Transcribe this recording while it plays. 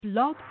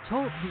Blog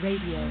Talk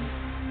Radio.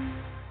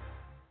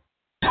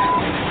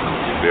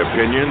 The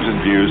opinions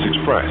and views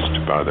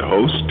expressed by the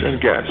host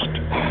and guest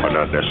are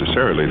not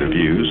necessarily the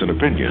views and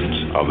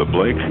opinions of the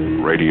Blake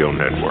Radio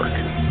Network.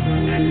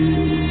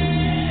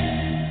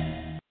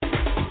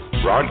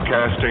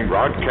 Broadcasting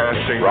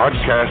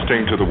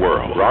to the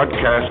world.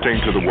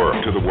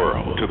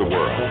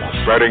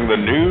 Spreading the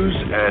news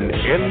and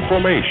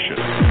information.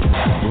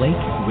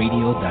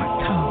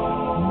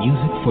 BlakeRadio.com.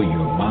 Music for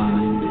your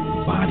mind,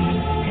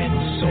 body, and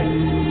soul.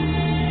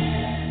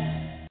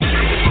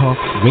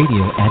 Talk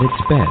radio at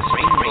its best.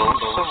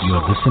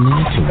 You're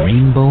listening to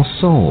Rainbow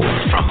Soul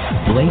from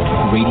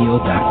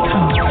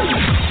BlakeRadio.com.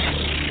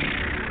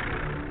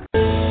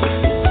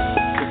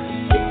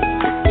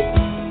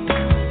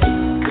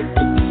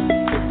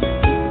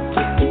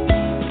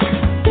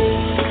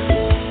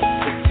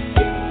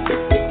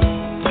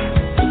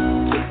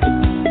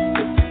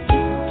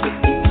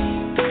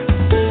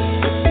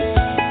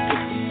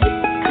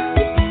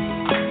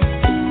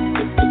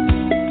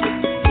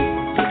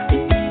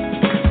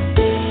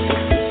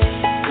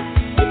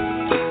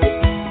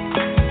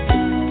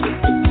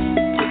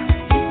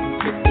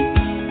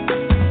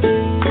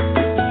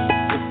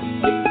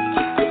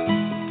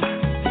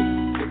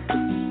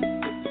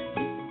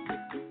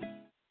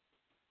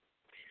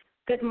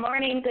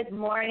 Good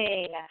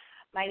morning.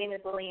 My name is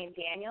Lillian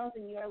Daniels,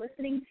 and you are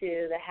listening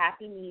to the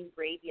Happy Knees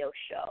Radio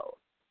Show.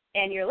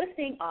 And you're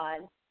listening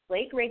on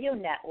Blake Radio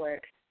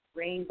Network's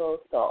Rainbow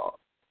Soul.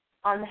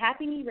 On the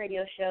Happy Knee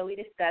Radio Show, we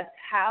discuss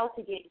how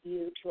to get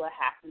you to a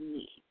happy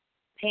knee,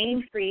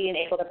 pain-free and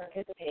able to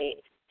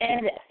participate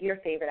in your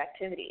favorite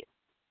activities.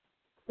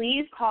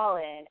 Please call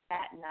in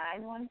at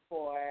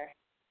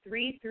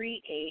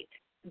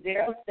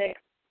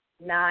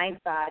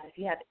 914-338-0695 if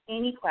you have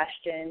any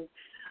questions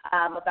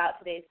about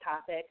today's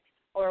topic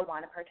or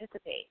want to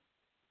participate.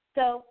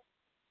 So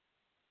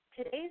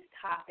today's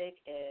topic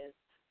is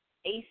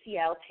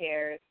ACL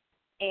tears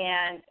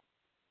and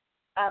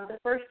the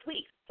first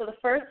week. So the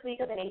first week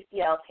of an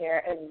ACL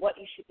tear and what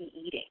you should be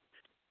eating.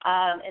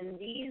 And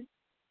these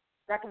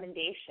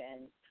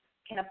recommendations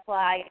can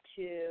apply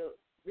to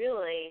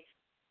really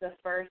the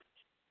first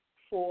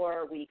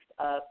 4 weeks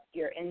of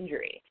your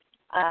injury.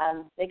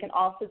 They can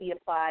also be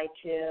applied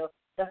to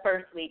the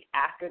first week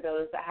after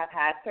those that have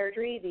had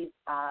surgery.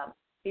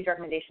 These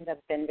recommendations have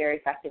been very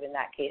effective in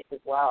that case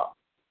as well.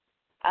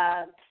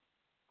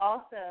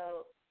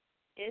 Also,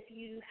 if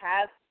you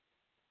have,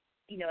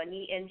 a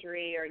knee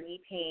injury or knee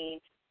pain,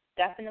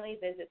 definitely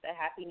visit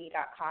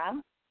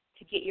thehappyknee.com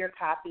to get your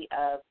copy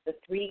of the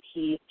 3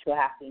 keys to a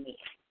happy knee.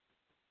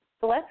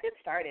 So let's get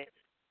started.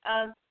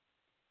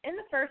 In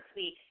the first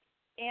week,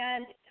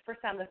 and for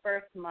some, the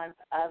first month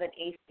of an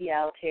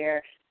ACL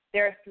tear,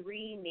 there are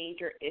 3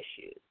 major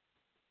issues: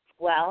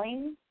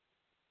 swelling,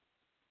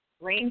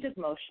 range of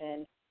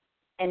motion,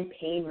 and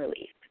pain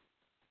relief.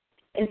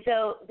 And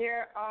so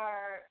there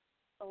are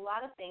a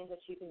lot of things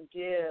that you can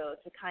do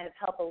to kind of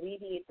help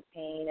alleviate the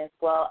pain as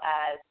well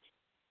as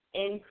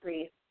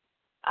increase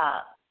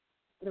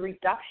the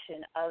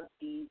reduction of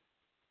these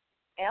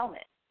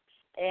ailments.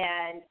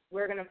 And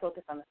we're going to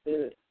focus on the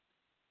food.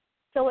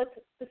 So with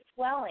the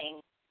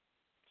swelling,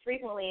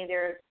 frequently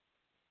there's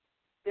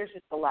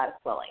just a lot of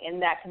swelling, and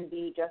that can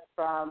be just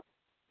from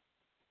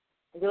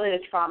really the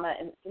trauma.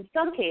 And in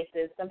some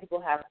cases, some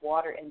people have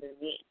water in their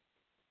knee.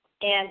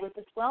 And with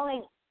the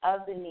swelling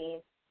of the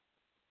knee,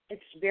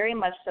 it's very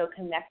much so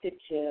connected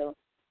to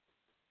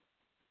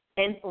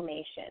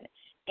inflammation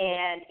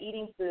and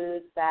eating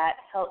foods that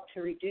help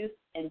to reduce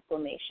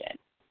inflammation.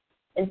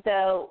 And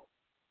so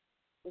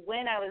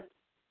when I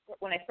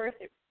first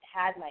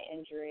had my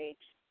injury,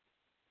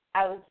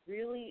 I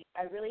really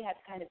had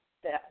to kind of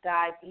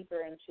dive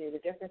deeper into the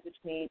difference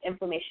between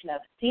inflammation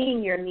of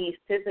seeing your knee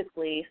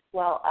physically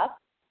swell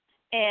up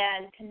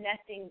and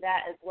connecting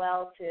that as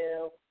well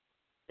to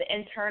the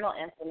internal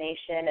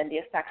inflammation and the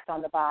effects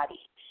on the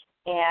body.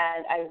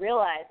 And I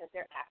realized that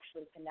they're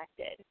actually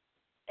connected.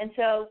 And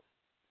so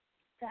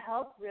to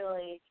help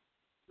really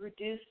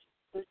reduce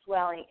the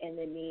swelling in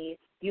the knee,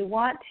 you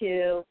want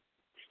to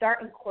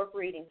start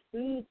incorporating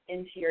foods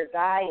into your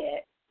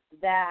diet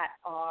that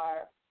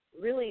are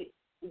really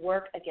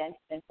work against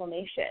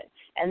inflammation,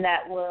 and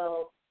that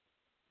will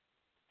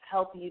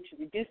help you to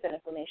reduce that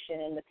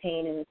inflammation and the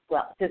pain and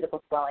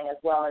physical swelling, as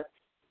well as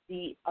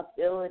the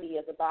ability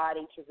of the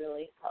body to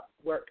really help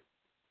work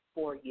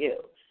for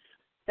you.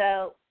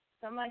 So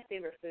some of my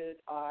favorite foods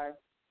are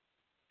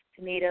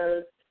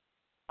tomatoes.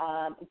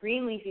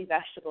 Green leafy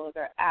vegetables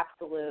are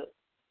absolute,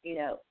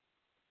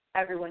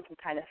 everyone can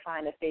kind of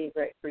find a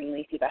favorite green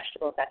leafy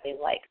vegetable that they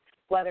like,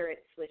 whether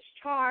it's Swiss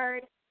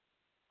chard,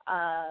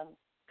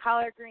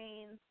 collard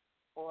greens,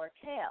 or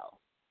kale.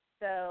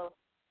 So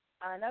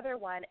another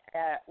one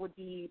would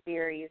be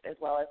berries as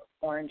well as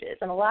oranges.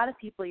 And a lot of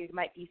people, you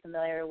might be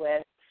familiar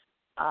with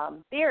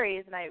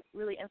berries, and I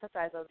really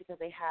emphasize those because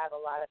they have a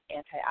lot of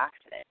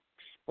antioxidants,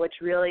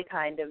 which really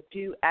kind of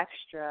do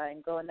extra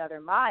and go another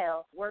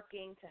mile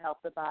working to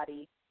help the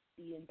body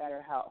be in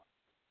better health.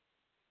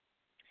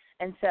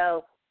 And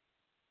so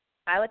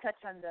I would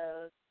touch on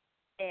those.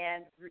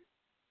 And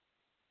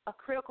a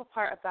critical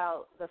part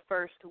about the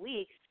first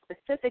week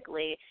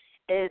specifically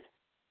is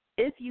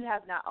if you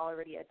have not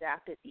already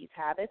adapted these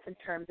habits in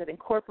terms of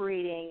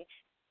incorporating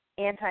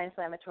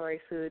anti-inflammatory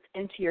foods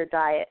into your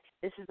diet,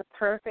 this is the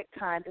perfect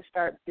time to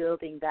start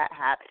building that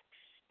habit,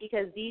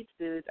 because these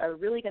foods are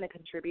really going to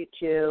contribute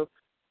to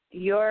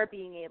your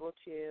being able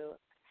to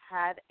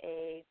have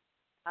a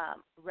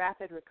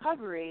rapid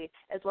recovery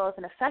as well as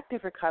an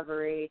effective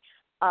recovery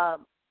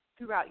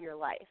throughout your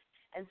life.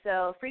 And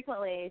so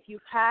frequently, if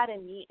you've had a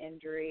knee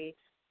injury,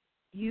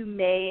 you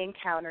may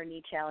encounter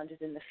knee challenges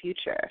in the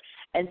future.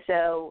 And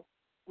so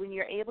when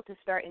you're able to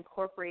start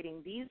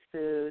incorporating these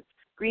foods,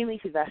 green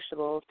leafy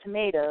vegetables,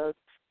 tomatoes,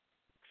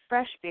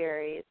 fresh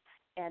berries,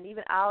 and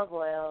even olive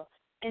oil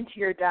into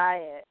your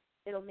diet,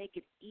 it'll make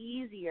it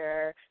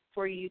easier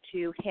for you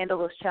to handle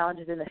those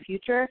challenges in the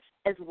future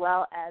as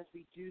well as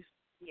reduce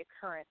the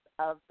occurrence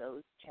of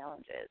those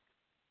challenges.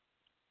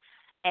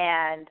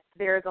 And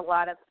there's a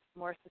lot of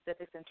more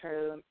specifics in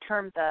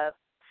terms of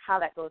how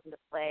that goes into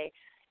play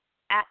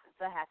at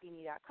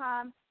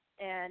thehappyknee.com,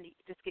 and you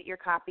just get your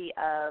copy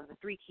of the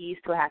 3 Keys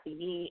to a Happy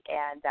Knee,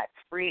 and that's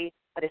free,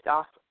 but it's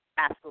also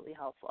absolutely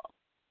helpful.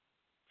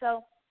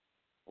 So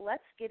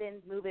let's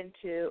move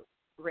into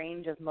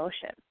range of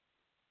motion.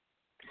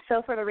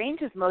 So for the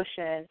range of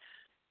motion,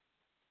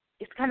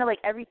 it's kind of like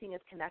everything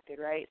is connected,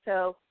 right?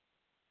 So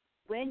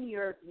when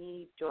your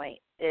knee joint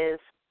is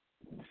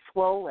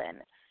swollen,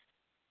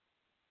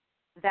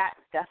 that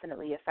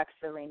definitely affects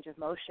the range of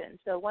motion.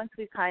 So once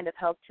we've kind of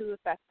helped to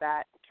affect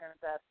that in terms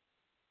of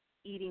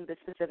eating the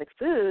specific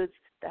foods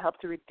that help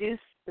to reduce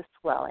the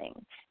swelling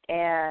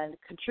and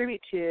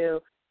contribute to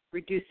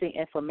reducing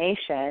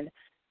inflammation,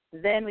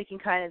 then we can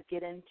kind of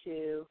get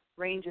into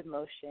range of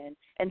motion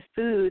and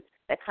foods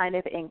that kind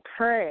of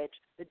encourage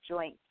the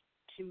joints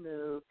to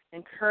move,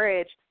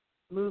 encourage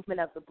movement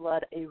of the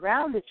blood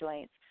around the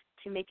joints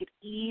to make it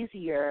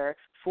easier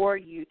for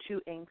you to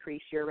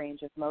increase your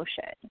range of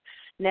motion.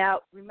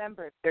 Now,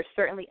 remember, there's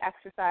certainly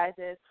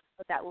exercises,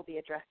 but that will be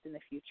addressed in the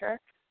future.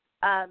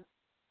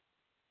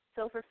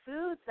 So for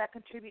foods that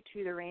contribute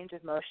to the range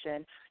of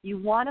motion, you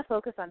want to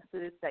focus on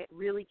foods that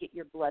really get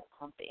your blood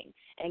pumping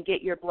and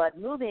get your blood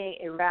moving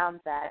around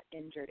that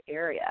injured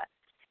area.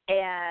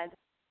 And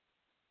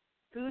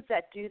foods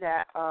that do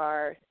that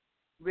are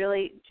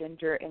really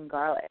ginger and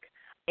garlic.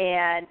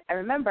 And I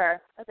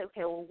remember, I was like,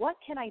 okay, well, what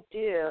can I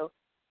do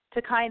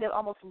to kind of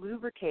almost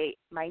lubricate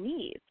my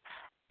knees?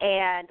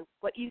 And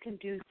what you can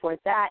do for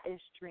that is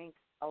drink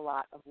a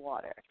lot of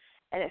water.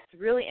 And it's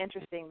really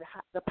interesting,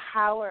 the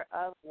power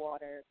of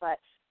water. But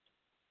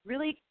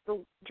really,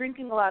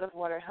 drinking a lot of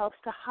water helps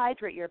to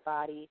hydrate your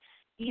body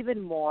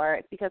even more,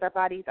 because our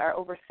bodies are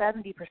over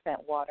 70%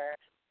 water.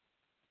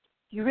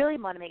 You really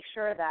want to make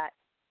sure that,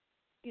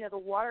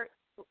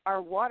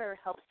 our water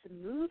helps to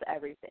move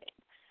everything.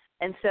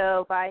 And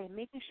so by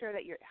making sure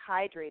that you're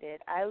hydrated,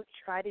 I would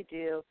try to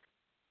do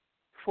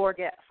 4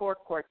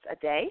 quarts a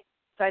day.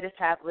 So I just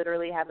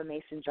literally have a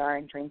mason jar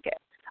and drink it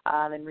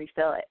and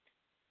refill it.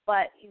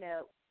 But,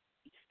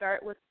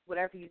 start with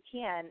whatever you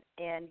can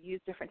and use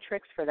different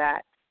tricks for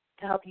that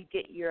to help you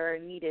get your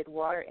needed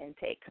water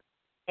intake.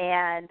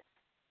 And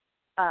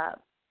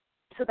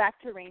so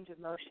back to range of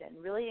motion,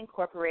 really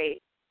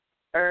incorporate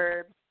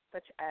herbs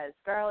such as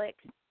garlic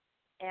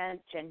and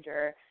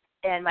ginger,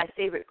 and my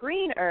favorite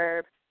green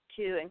herb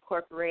to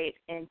incorporate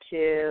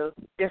into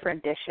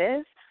different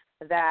dishes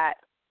that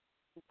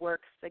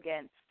works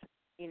against,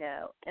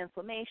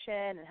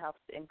 inflammation and helps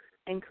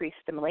increase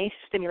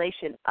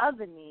stimulation of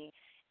the knee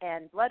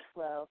and blood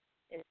flow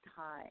is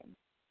thyme.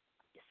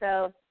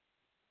 So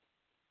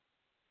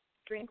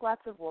drink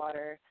lots of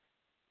water,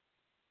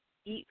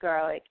 eat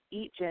garlic,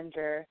 eat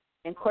ginger,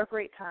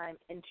 incorporate thyme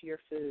into your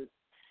food.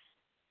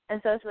 And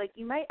so it's like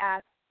you might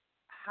ask,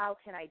 how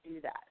can I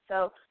do that?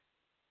 So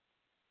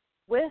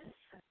with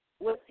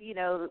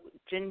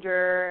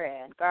ginger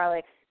and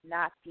garlic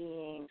not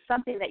being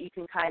something that you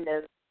can kind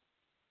of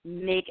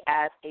make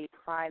as a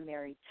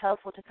primary, it's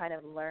helpful to kind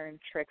of learn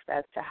tricks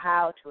as to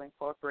how to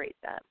incorporate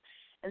them.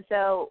 And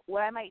so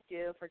what I might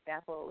do, for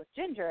example, with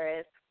ginger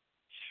is,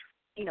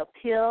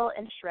 peel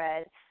and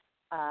shred,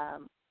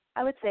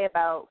 I would say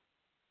about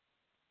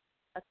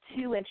a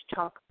 2-inch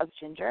chunk of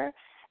ginger,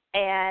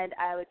 and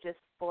I would just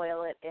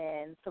boil it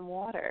in some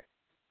water.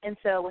 And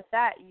so with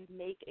that, you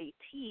make a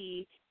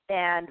tea,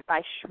 and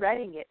by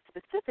shredding it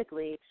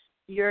specifically,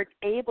 you're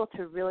able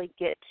to really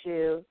get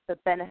to the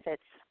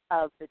benefits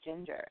of the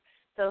ginger.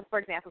 So, for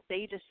example, say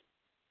you just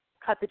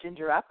cut the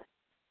ginger up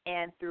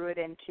and threw it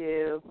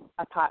into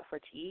a pot for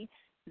tea,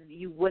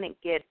 you wouldn't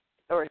get,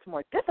 or it's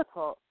more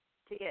difficult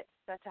to get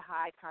such a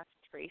high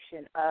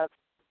concentration of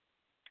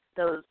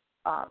those,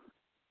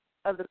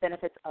 of the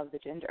benefits of the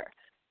ginger.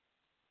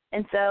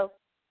 And so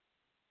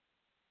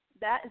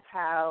that is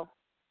how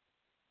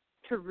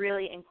to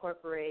really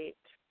incorporate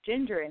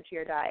ginger into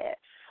your diet.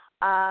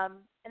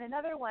 And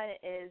another one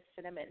is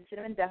cinnamon.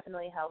 Cinnamon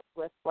definitely helps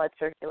with blood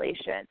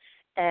circulation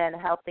and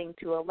helping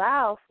to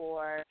allow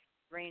for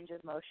range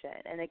of motion.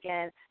 And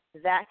again,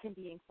 that can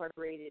be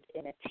incorporated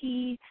in a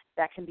tea,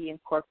 that can be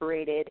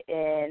incorporated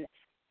in,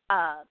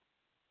 I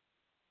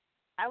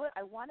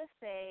want to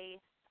say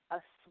a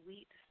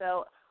sweet,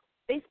 so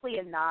basically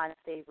a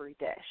non-savory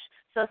dish.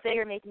 So say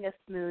you're making a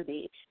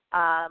smoothie,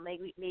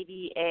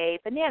 maybe a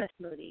banana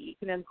smoothie. You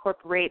can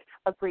incorporate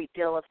a great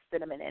deal of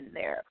cinnamon in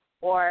there.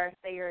 Or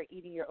say you're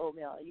eating your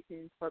oatmeal, you can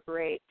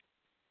incorporate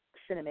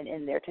cinnamon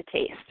in there to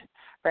taste,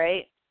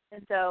 right?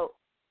 And so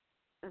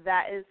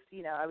that is,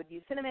 I would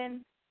use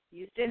cinnamon,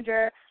 use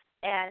ginger,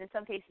 and in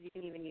some cases you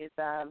can even use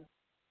them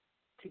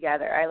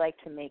together. I like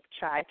to make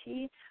chai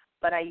tea,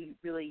 but I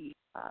really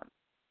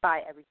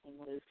buy everything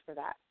loose for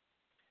that.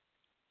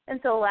 And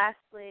so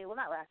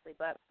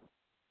but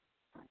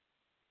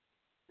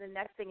the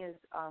next thing is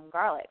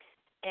garlic.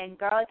 And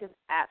garlic is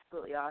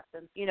absolutely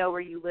awesome,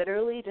 where you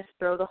literally just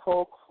throw the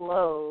whole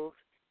clove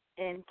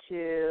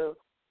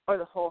or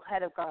the whole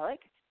head of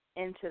garlic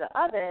into the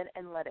oven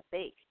and let it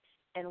bake.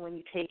 And when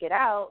you take it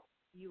out,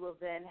 you will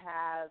then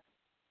have,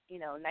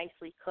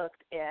 nicely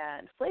cooked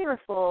and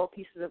flavorful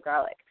pieces of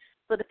garlic.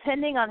 So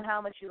depending on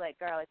how much you like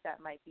garlic,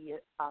 that might be an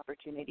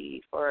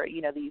opportunity for,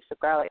 the use of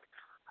garlic.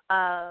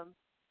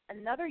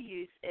 Another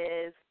use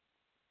is,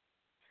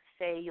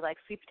 say you like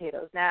sweet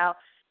potatoes. Now,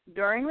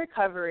 during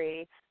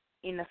recovery,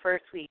 in the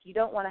first week, you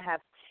don't want to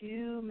have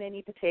too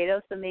many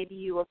potatoes, so maybe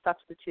you will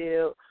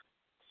substitute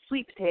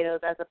sweet potatoes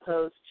as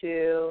opposed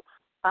to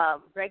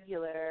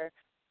regular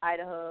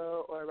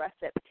Idaho or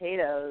russet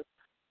potatoes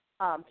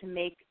to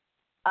make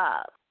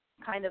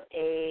kind of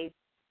a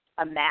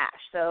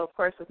mash. So, of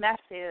course, with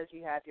mashed potatoes,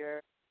 you have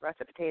your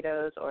russet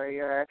potatoes or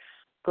your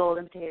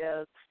golden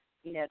potatoes,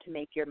 to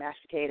make your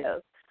mashed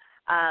potatoes.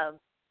 And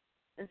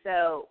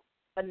so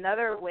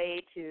another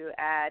way to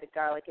add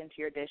garlic into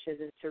your dishes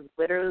is to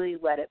literally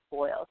let it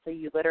boil. So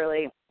you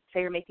literally,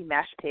 say you're making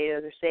mashed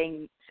potatoes or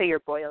say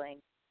you're boiling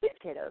sweet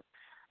potatoes.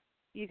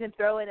 You can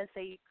throw in and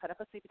say you cut up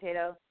a sweet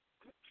potato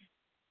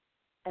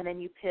and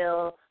then you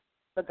peel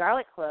the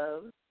garlic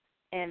cloves,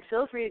 and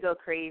feel free to go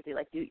crazy,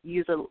 like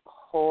use a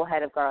whole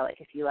head of garlic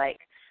if you like.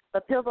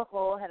 But peel the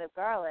whole head of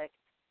garlic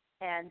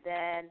and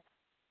then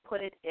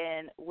put it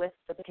in with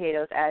the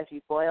potatoes as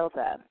you boil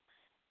them.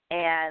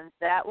 And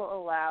that will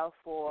allow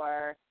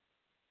for,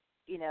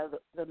 the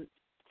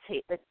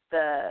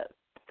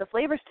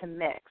flavors to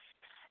mix,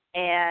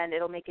 and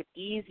it'll make it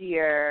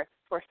easier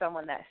for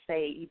someone that,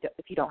 say,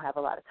 if you don't have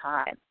a lot of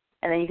time.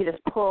 And then you can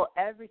just pull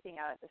everything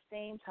out at the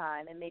same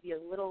time and maybe a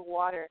little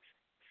water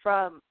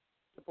from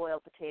the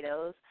boiled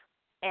potatoes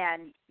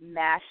and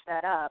mash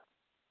that up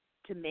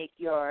to make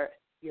your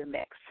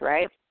mix,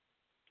 right?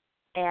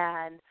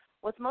 And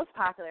what's most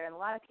popular, and a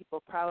lot of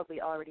people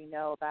probably already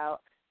know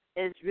about,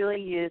 is really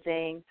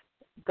using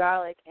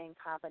garlic in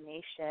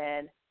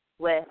combination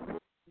with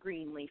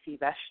green leafy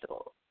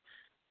vegetables.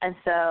 And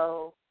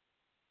so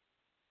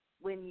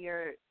when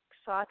you're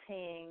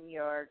sauteing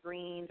your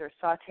greens or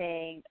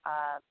sauteing,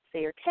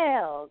 say, your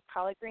kale,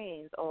 collard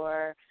greens,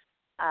 or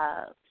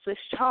Swiss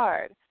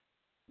chard,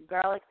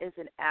 garlic is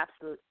an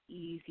absolute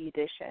easy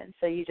addition.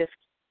 So you just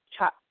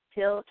chop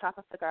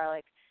up the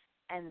garlic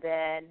and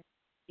then,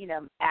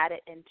 add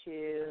it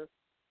into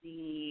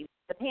the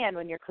pan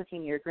when you're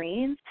cooking your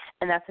greens,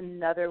 and that's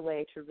another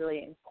way to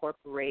really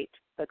incorporate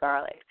the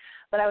garlic.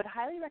 But I would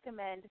highly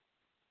recommend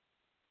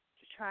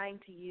trying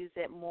to use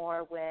it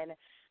more when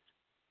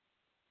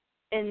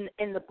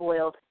in the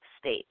boiled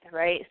state,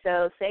 right?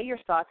 So say you're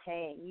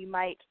sauteing, you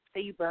might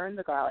say you burn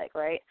the garlic,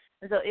 right?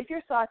 And so when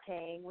you're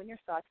sauteing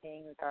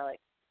the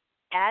garlic,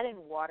 add in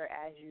water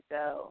as you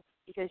go,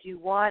 because you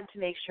want to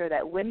make sure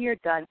that when you're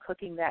done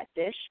cooking that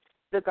dish,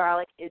 the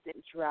garlic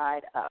isn't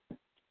dried up.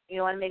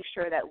 You want to make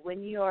sure that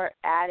when you're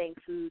adding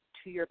food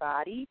to your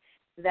body,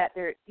 that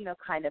they're,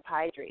 kind of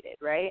hydrated,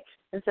 right?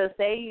 And so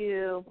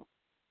the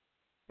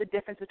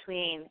difference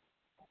between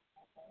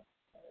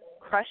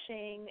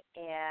crushing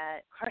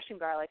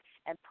garlic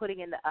and putting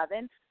in the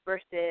oven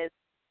versus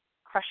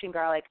crushing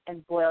garlic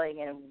and boiling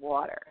it in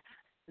water.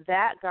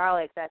 That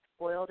garlic that's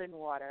boiled in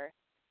water,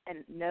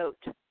 and note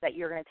that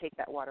you're going to take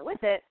that water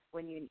with it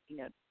when you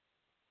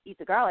eat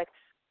the garlic,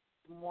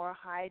 more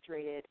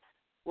hydrated,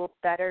 will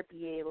better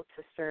be able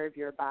to serve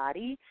your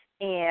body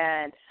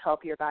and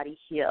help your body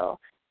heal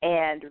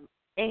and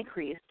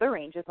increase the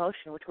range of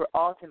motion, which we're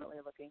ultimately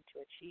looking to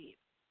achieve.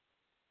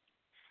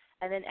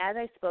 And then, as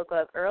I spoke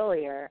of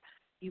earlier,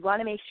 you want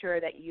to make sure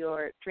that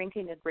you're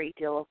drinking a great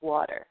deal of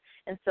water.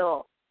 And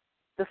so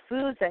the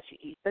foods that you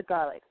eat, the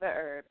garlic, the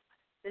herbs,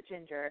 the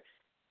ginger,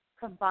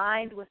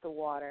 combined with the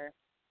water,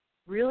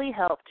 really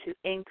help to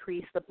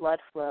increase the blood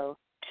flow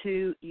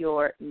to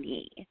your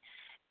knee.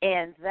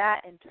 And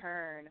that, in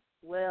turn,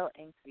 will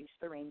increase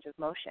the range of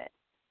motion.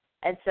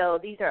 And so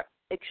these are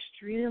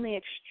extremely,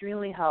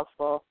 extremely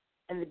helpful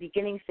in the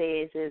beginning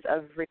phases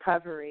of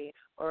recovery,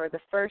 or the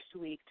first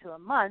week to a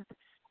month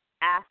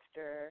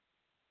after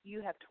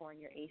you have torn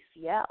your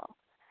ACL.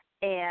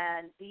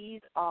 And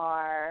these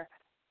are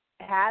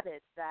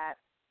habits that,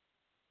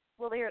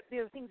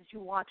 they're things that you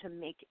want to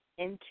make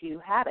into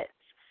habits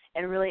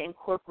and really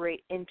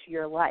incorporate into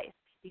your life,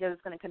 because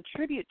it's going to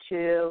contribute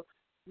to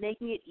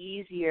making it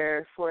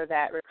easier for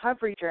that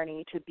recovery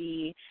journey to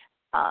be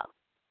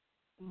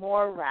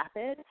more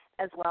rapid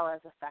as well as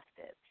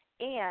effective.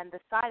 And the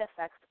side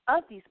effects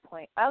of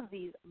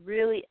these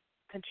really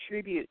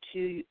contribute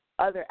to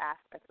other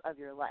aspects of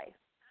your life.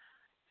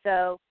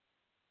 So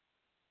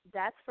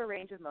that's for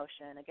range of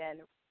motion. Again,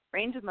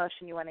 range of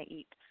motion, you want to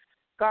eat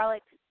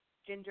garlic,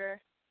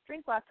 ginger,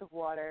 drink lots of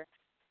water,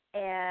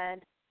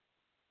 and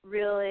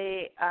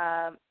really,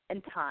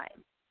 and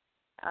thyme.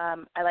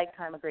 I like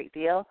thyme a great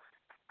deal.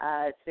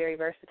 It's very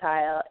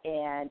versatile,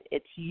 and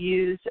it's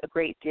used a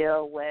great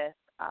deal with,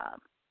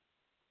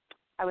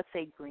 I would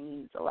say,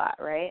 greens a lot,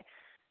 right?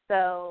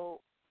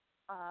 So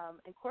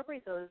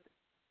incorporate those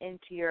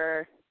into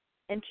your,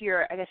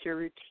 I guess, your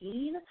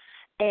routine,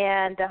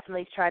 and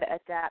definitely try to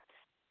adapt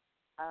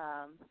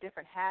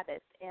different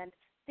habits. And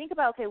think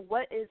about, okay,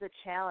 what is a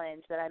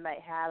challenge that I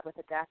might have with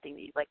adapting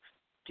these? Like,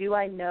 do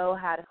I know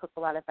how to cook a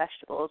lot of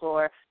vegetables,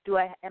 or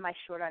am I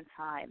short on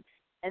time?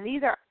 And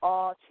these are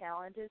all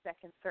challenges that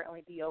can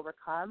certainly be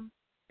overcome.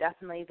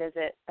 Definitely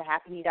visit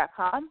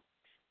thehappyknee.com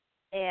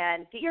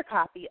and get your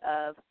copy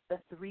of The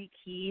 3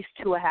 Keys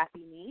to a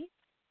Happy Knee,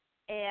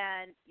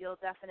 and you'll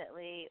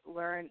definitely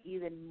learn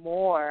even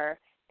more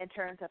in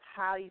terms of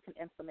how you can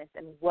implement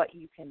and what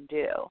you can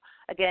do.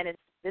 Again, it's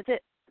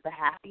visit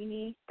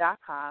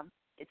thehappyknee.com.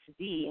 It's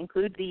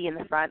include the in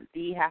the front,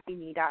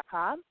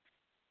 thehappyknee.com,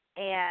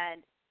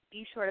 and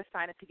be sure to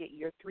sign up to get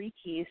your 3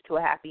 keys to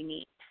a happy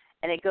knee.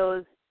 And it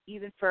goes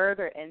even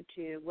further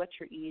into what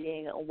you're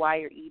eating and why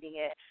you're eating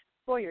it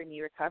for your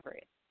knee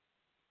recovery.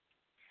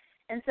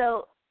 And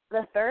so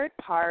the third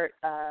part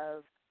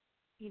of,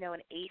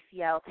 an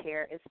ACL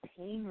tear is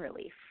pain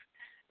relief,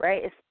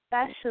 right?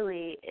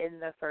 Especially in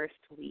the first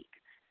week.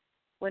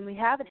 When we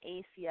have an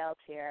ACL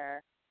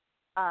tear,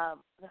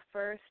 the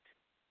first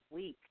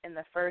week and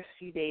the first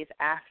few days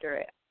after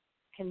it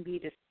can be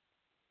just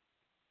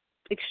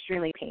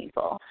extremely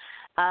painful.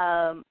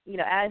 As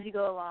you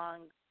go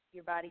along,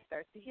 your body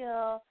starts to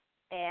heal,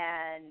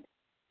 and,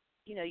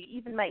 you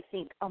even might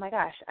think, oh, my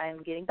gosh,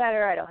 I'm getting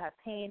better, I don't have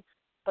pain.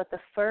 But the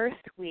first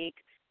week,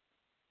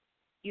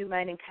 you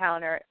might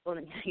encounter,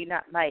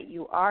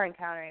 you are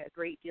encountering a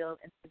great deal of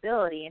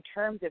instability in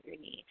terms of your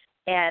knee.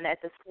 And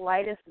at the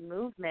slightest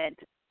movement,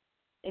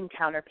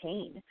 encounter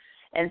pain.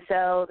 And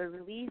so the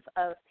relief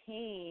of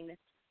pain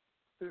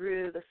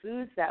through the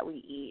foods that we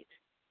eat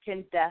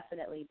can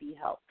definitely be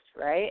helped,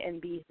 right, and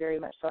be very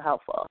much so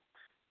helpful.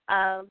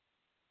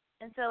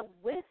 And so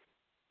with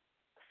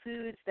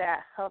foods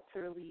that help to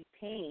relieve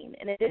pain,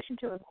 in addition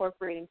to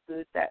incorporating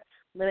foods that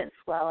limit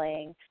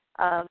swelling,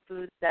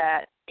 foods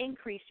that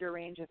increase your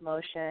range of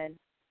motion,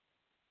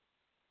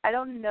 I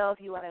don't know if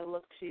you want to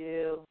look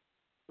to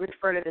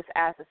refer to this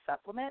as a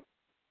supplement,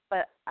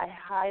 but I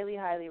highly,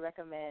 highly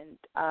recommend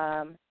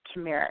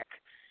turmeric.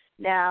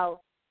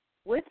 Now,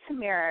 with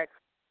turmeric,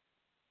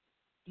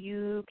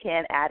 you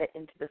can add it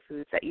into the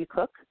foods that you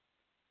cook.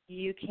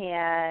 You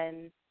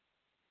can,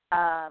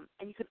 and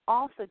you can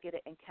also get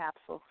it in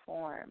capsule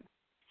form.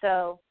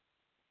 So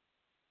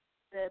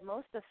the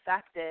most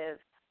effective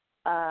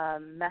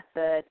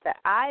method that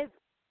I've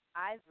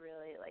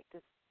really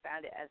just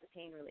found it as a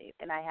pain relief,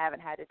 and I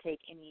haven't had to take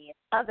any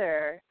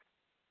other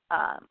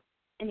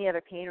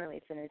pain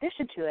reliefs in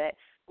addition to it,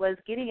 was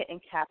getting it in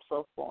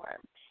capsule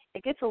form.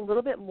 It gets a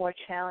little bit more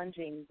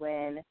challenging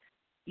when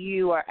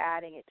you are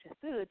adding it to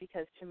food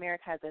because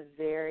turmeric has a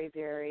very,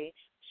 very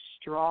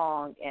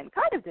strong and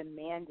kind of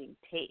demanding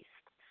taste.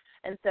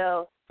 And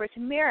so for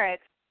turmeric,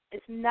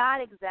 it's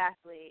not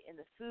exactly in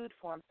the food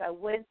form. So I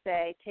wouldn't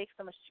say take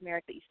so much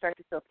turmeric that you start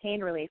to feel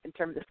pain relief in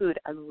terms of food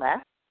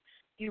unless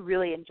you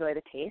really enjoy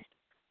the taste.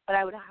 But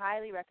I would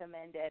highly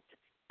recommend it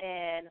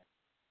in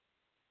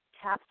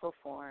capsule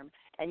form,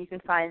 and you can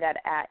find that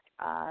at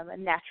a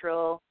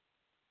natural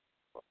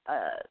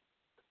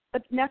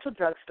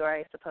drugstore,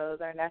 I suppose,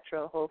 or a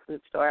natural Whole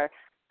Food store.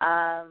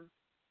 I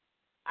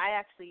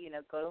actually,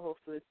 go to Whole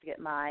Foods to get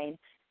mine,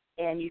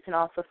 and you can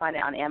also find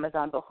it on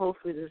Amazon. But Whole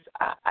Foods is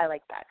I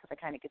like that because I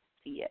kind of get to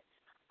see it.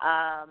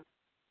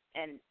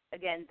 And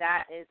again,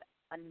 that is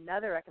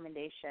another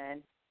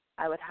recommendation.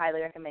 I would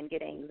highly recommend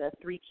getting the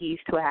 3 Keys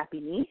to a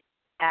Happy Knee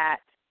at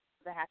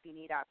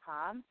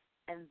thehappyknee.com,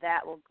 and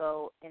that will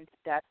go into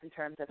depth in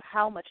terms of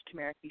how much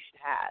turmeric you should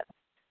have.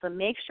 So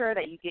make sure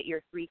that you get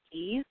your 3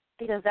 keys,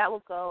 because that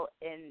will go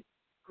in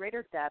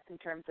greater depth in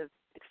terms of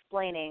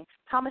explaining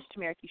how much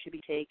turmeric you should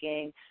be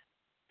taking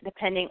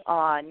depending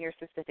on your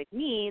specific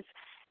needs,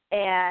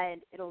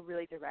 and it'll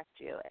really direct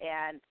you.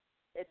 And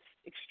it's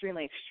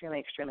extremely, extremely,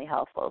 extremely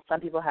helpful. Some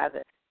people have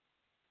it,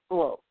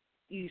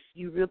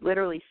 you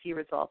literally see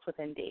results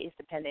within days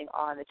depending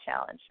on the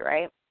challenge,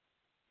 right?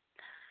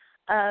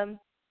 And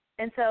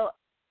so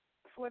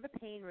for the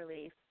pain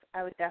relief,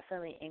 I would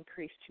definitely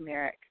increase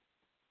turmeric.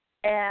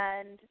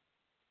 And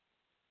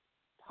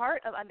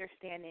part of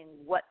understanding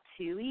what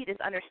to eat is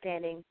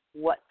understanding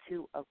what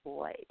to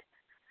avoid.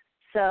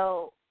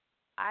 So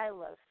I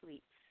love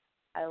sweets.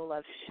 I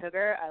love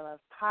sugar. I love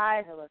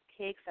pies. I love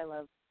cakes. I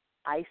love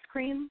ice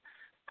cream.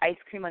 Ice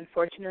cream,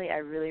 unfortunately, I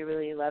really,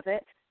 really love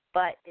it.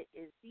 but it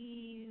is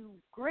the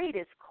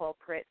greatest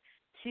culprit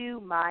to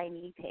my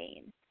knee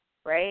pain,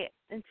 right?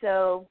 And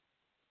so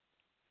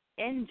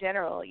in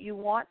general, you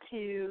want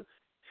to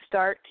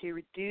start to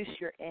reduce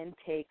your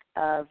intake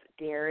of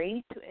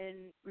dairy,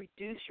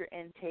 reduce your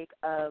intake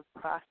of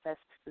processed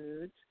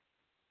foods,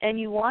 and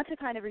you want to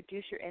kind of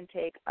reduce your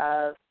intake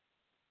of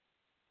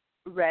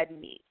red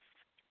meats.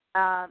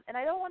 And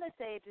I don't want to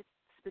say just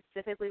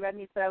specifically red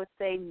meats, but I would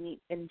say meat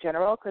in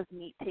general, because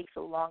meat takes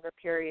a longer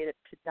period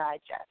to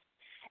digest.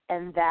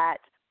 And that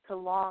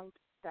prolonged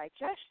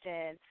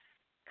digestion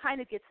kind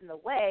of gets in the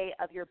way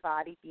of your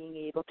body being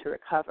able to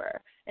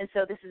recover. And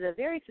so this is a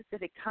very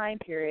specific time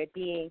period,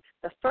 being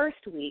the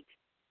first week,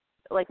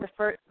 like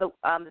the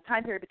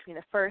time period between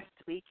the first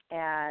week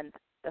and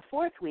the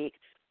fourth week,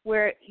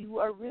 where you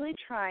are really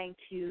trying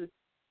to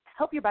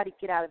help your body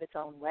get out of its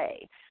own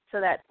way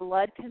so that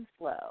blood can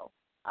flow,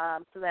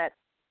 so that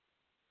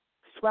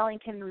swelling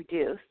can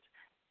reduce,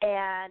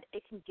 and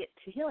it can get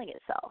to healing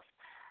itself.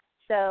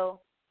 So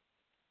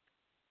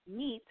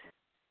meat,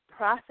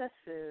 processed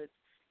foods,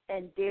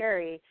 and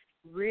dairy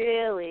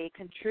really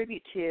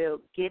contribute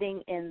to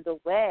getting in the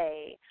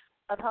way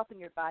of helping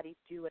your body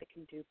do what it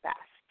can do best,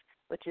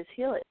 which is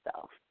heal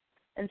itself.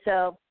 And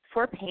so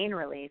for pain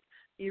relief,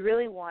 you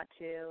really want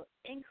to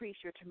increase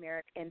your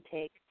turmeric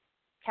intake.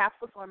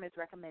 Capsule form is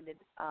recommended.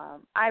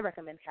 I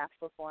recommend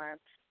capsule form.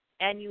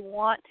 And you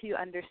want to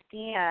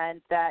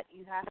understand that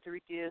you have to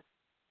reduce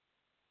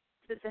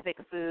specific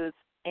foods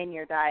in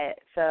your diet.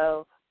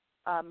 So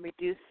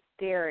reduce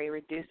dairy,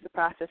 reduce the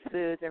processed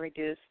foods, and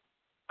reduce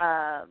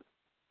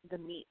the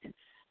meat.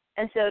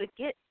 And so to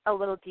get a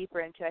little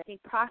deeper into it, I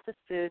think processed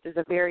foods is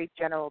a very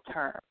general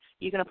term.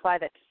 You can apply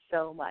that to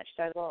so much.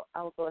 So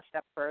I will go a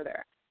step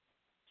further.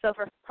 So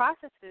for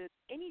processed foods,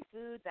 any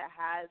food that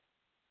has,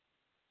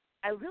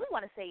 I really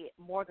want to say,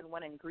 more than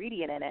one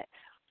ingredient in it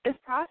is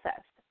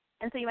processed.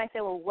 And so you might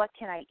say, well, what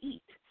can I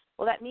eat?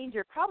 Well, that means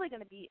you're probably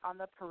going to be on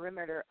the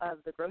perimeter of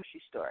the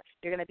grocery store.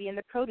 You're going to be in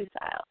the produce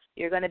aisle.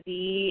 You're going to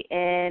be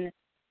in,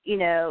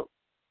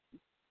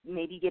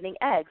 maybe getting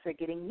eggs or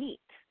getting meat,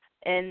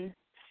 and,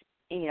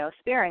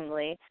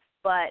 sparingly.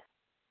 But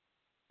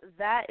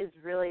that is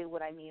really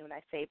what I mean when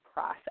I say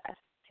processed.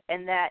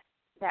 And that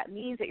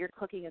means that you're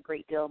cooking a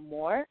great deal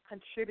more,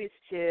 contributes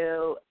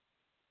to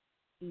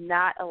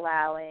not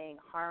allowing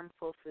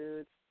harmful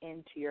foods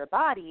into your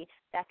body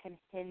that can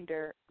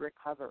hinder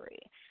recovery.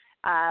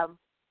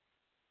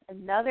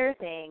 Another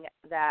thing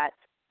that,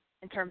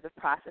 in terms of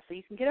process, so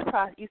you can get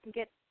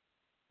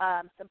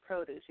some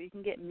produce, or you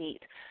can get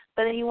meat,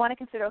 but then you want to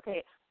consider,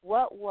 okay,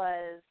 what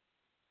was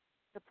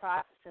the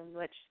process in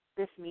which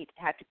this meat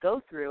had to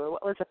go through, or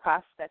what was the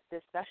process that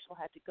this vegetable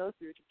had to go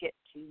through to get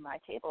to my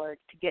table or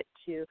to get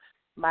to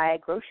my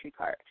grocery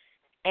cart.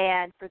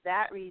 And for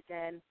that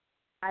reason,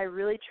 I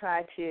really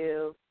try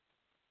to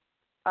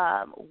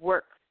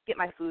get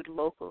my food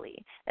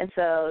locally. And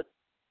so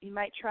you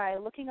might try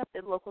looking up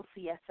the local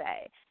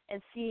CSA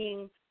and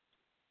seeing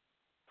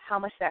how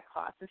much that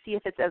costs, and see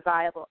if it's a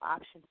viable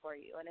option for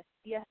you. And a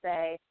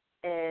CSA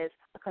is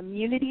a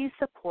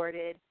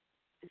community-supported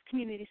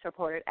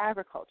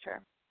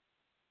agriculture.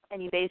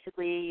 And you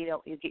basically,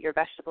 you get your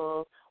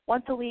vegetables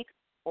once a week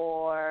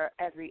or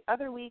every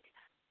other week.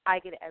 I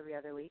get it every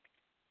other week.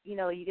 You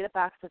get a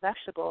box of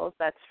vegetables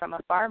that's from a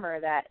farmer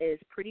that is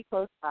pretty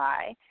close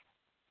by,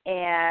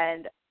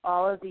 and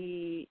all of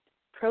the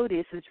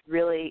produce is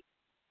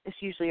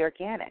usually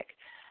organic.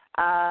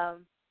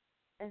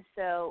 And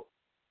so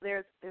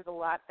there's a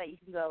lot that you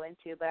can go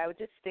into, but I would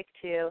just stick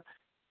to,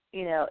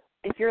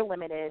 if you're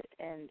limited,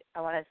 and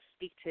I want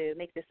to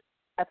make this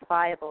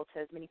applicable to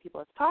as many people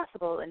as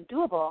possible and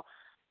doable,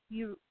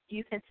 you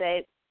can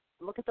say,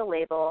 look at the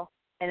label,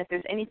 and if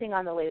there's anything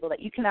on the label that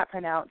you cannot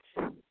pronounce,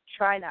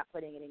 try not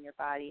putting it in your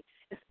body,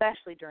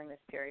 especially during this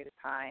period of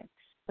time.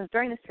 Because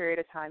during this period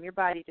of time, your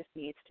body just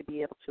needs to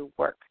be able to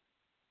work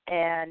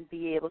and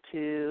be able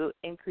to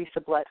increase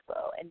the blood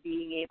flow and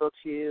being able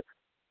to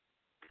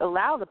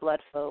allow the blood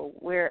flow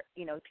to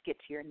get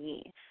to your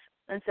knee.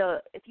 And so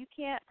if you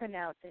can't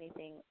pronounce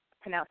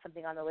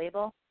something on the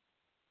label,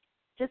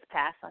 just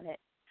pass on it.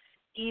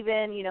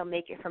 Even,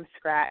 make it from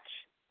scratch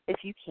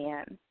if you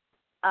can.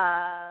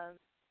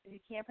 If you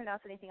can't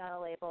pronounce anything on the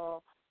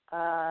label,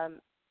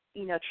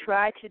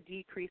 try to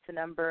decrease the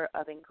number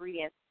of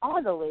ingredients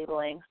on the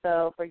labeling.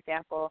 So, for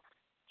example,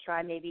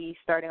 try maybe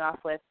starting off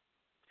with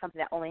something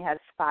that only has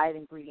 5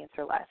 ingredients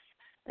or less,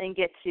 then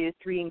get to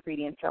 3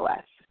 ingredients or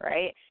less,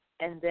 right?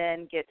 And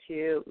then get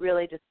to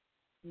really just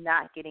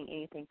not getting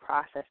anything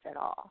processed at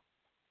all,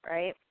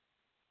 right?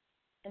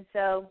 And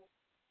so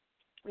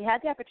we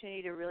had the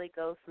opportunity to really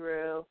go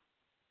through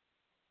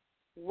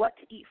what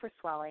to eat for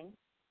swelling.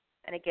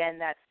 And again,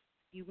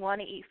 you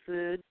want to eat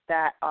foods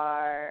that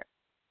are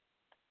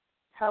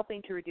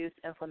helping to reduce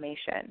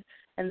inflammation.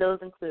 And those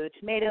include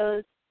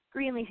tomatoes,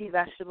 green leafy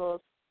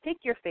vegetables. Pick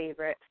your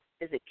favorite.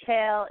 Is it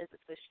kale? Is it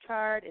Swiss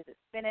chard? Is it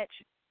spinach?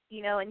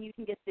 And you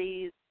can get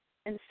these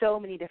in so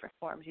many different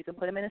forms. You can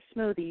put them in a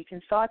smoothie. You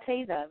can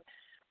saute them.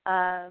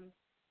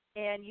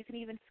 And you can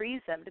even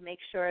freeze them to make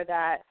sure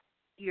that,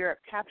 you're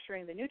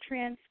capturing the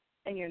nutrients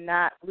and you're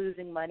not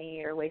losing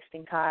money or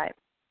wasting time.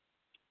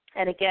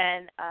 And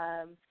again,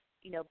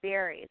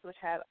 berries, which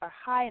are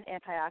high in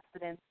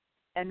antioxidants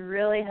and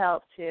really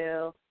help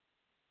to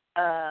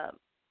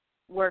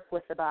work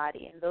with the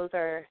body. And those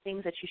are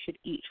things that you should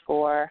eat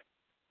for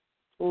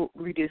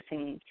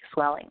reducing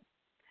swelling.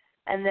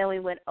 And then we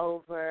went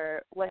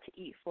over what to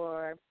eat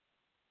for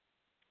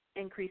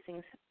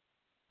increasing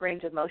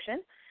range of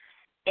motion.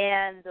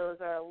 And those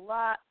are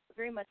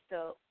very much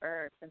so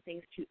herbs and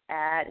things to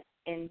add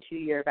into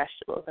your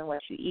vegetables and what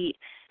you eat.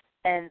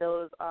 And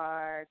those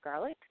are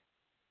garlic,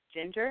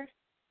 ginger,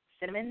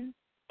 cinnamon,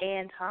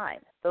 and thyme.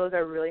 Those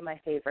are really my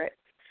favorites.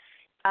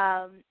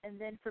 And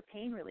then for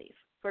pain relief.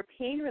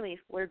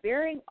 We're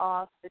veering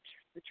off the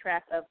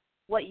track of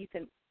what you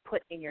can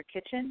put in your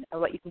kitchen or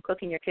what you can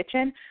cook in your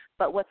kitchen,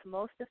 but what's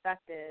most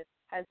effective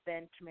has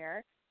been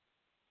turmeric,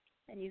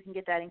 and you can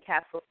get that in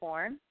capsule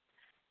form.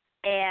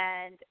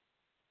 And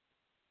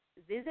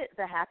visit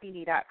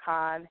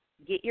thehappyknee.com.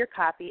 Get your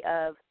copy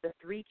of The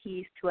 3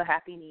 Keys to a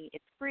Happy Knee.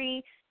 It's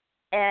free,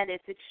 and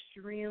it's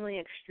extremely,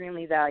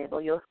 extremely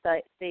valuable. You'll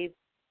save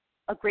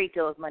a great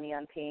deal of money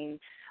on pain,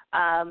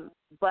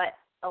 but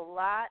a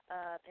lot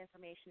of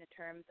information in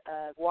terms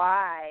of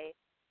why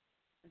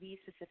these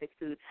specific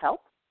foods help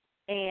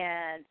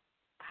and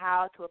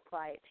how to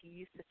apply it to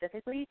you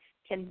specifically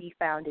can be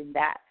found in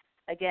that.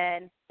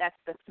 Again, that's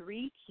The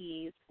 3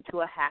 Keys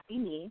to a Happy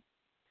Knee.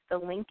 The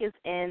link is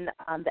in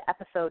the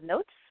episode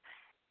notes,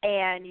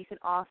 and you can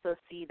also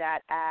see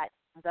that at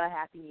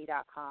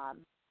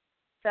thehappyknee.com.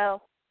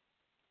 So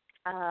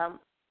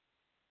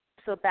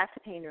back to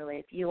pain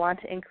relief. You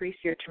want to increase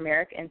your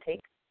turmeric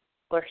intake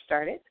or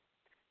start it,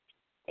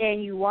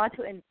 and you want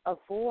to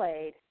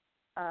avoid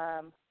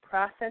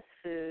processed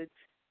foods,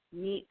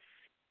 meats,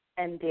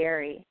 and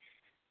dairy.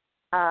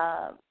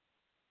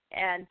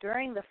 And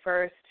during the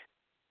first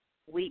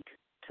week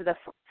to the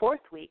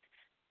fourth week,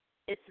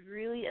 it's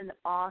really an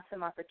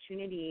awesome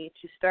opportunity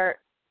to start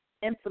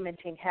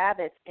implementing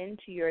habits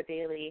into your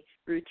daily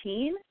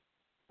routine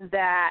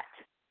that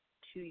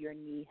to your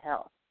knee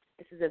health.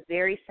 This is a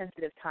very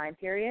sensitive time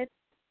period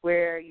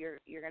where you're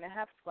going to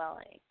have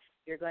swelling.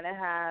 You're going to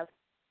have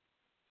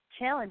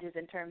challenges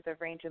in terms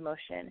of range of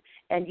motion,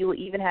 and you will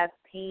even have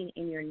pain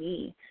in your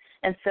knee.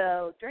 And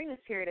so during this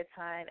period of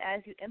time,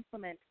 as you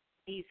implement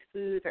these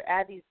foods or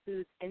add these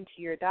foods into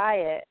your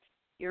diet,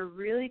 you're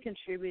really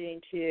contributing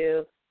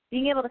to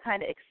being able to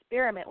kind of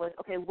experiment with,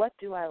 okay, what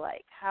do I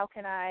like? How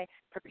can I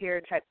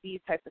prepare these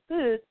types of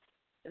foods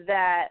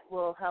that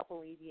will help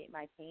alleviate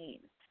my pain?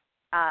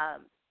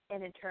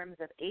 And in terms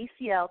of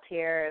ACL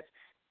tears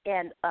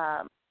and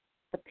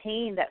the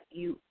pain that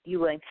you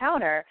will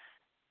encounter,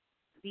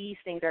 these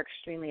things are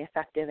extremely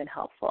effective and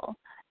helpful.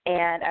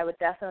 And I would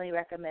definitely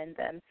recommend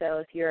them. So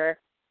if you're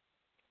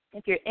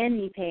in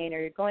knee pain or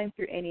you're going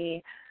through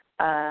any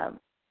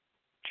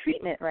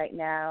treatment right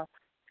now,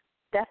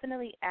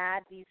 definitely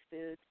add these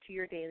foods to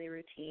your daily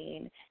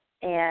routine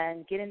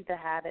and get into the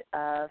habit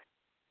of,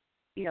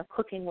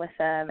 cooking with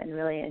them and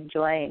really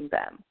enjoying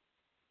them.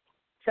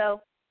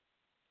 So,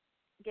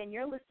 again,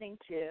 you're listening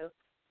to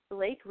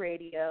Blog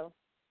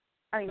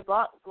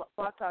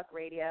Talk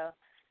Radio,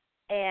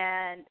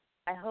 and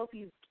I hope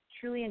you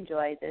truly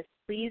enjoyed this.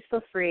 Please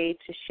feel free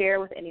to share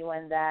with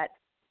anyone that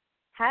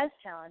has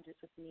challenges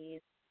with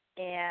knees,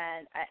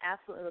 and I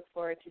absolutely look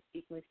forward to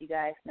speaking with you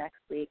guys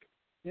next week.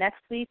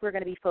 Next week, we're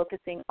going to be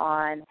focusing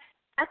on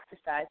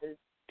exercises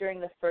during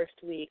the first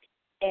week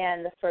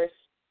and the first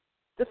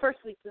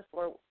week to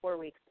 4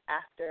 weeks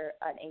after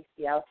an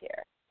ACL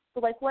tear.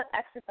 So, what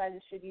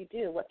exercises should you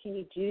do? What can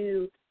you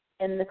do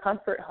in the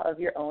comfort of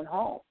your own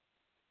home?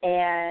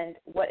 And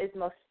what is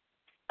most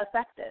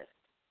effective?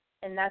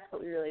 And that's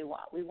what we really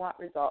want. We want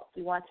results.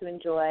 We want to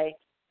enjoy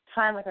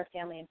time with our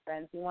family and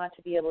friends. We want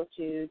to be able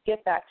to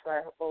get back to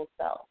our old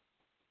self.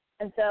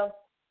 And so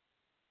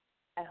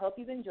I hope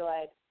you've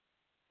enjoyed.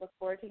 Look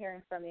forward to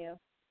hearing from you.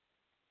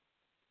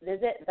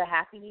 Visit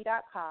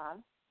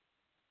thehappyknee.com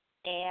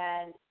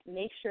and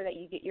make sure that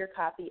you get your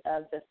copy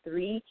of The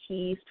 3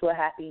 Keys to a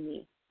Happy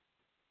Knee.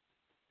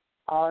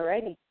 All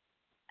righty.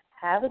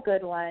 Have a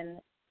good one,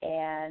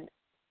 and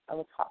I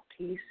will talk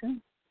to you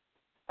soon.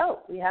 Oh,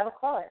 we have a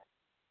caller.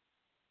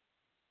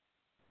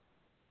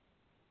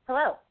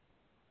 Hello.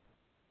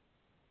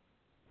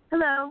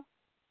 Hello.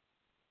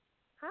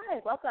 Hi,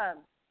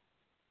 welcome.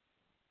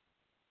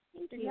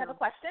 Do you have a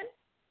question?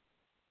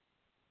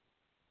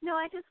 No,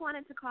 I just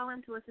wanted to call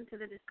in to listen to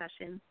the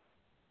discussion.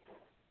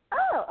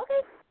 Oh,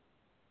 okay.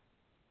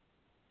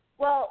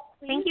 Well,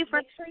 thank you for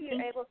make sure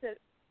you're able to.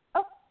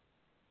 Oh,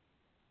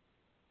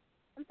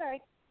 I'm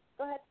sorry.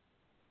 Go ahead.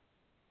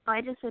 Oh,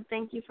 I just said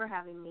thank you for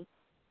having me.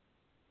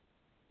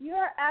 You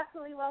are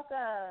absolutely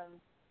welcome.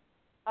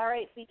 All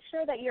right, make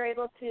sure that you're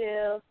able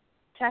to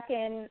check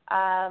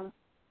out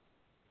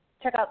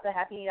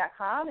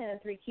thehappyknee.com and the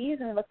 3 Keys,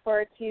 and I look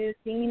forward to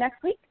seeing you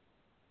next week.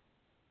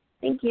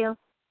 Thank you.